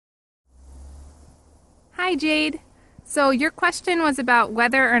Hi, Jade. So your question was about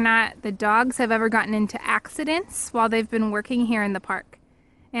whether or not the dogs have ever gotten into accidents while they've been working here in the park.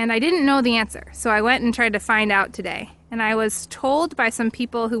 And I didn't know the answer, so I went and tried to find out today. And I was told by some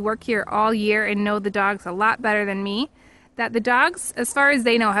people who work here all year and know the dogs a lot better than me that the dogs, as far as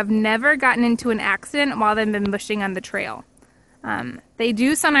they know, have never gotten into an accident while they've been bushing on the trail. They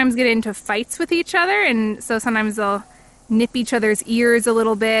do sometimes get into fights with each other, and so sometimes they'll nip each other's ears a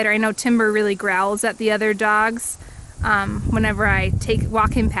little bit, or I know Timber really growls at the other dogs whenever I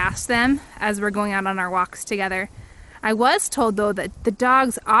walk him past them as we're going out on our walks together. I was told, though, that the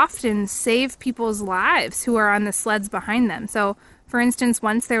dogs often save people's lives who are on the sleds behind them. So, for instance,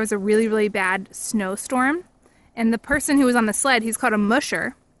 once there was a really, really bad snowstorm, and the person who was on the sled, he's called a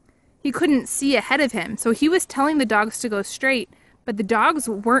musher, he couldn't see ahead of him. So he was telling the dogs to go straight, but the dogs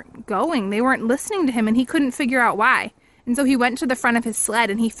weren't going. They weren't listening to him, and he couldn't figure out why. And so he went to the front of his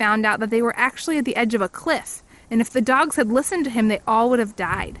sled, and he found out that they were actually at the edge of a cliff. And if the dogs had listened to him, they all would have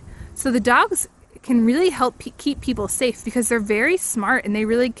died. So the dogs can really help keep people safe because they're very smart and they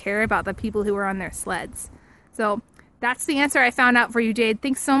really care about the people who are on their sleds. So that's the answer I found out for you, Jade.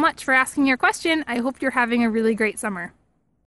 Thanks so much for asking your question. I hope you're having a really great summer.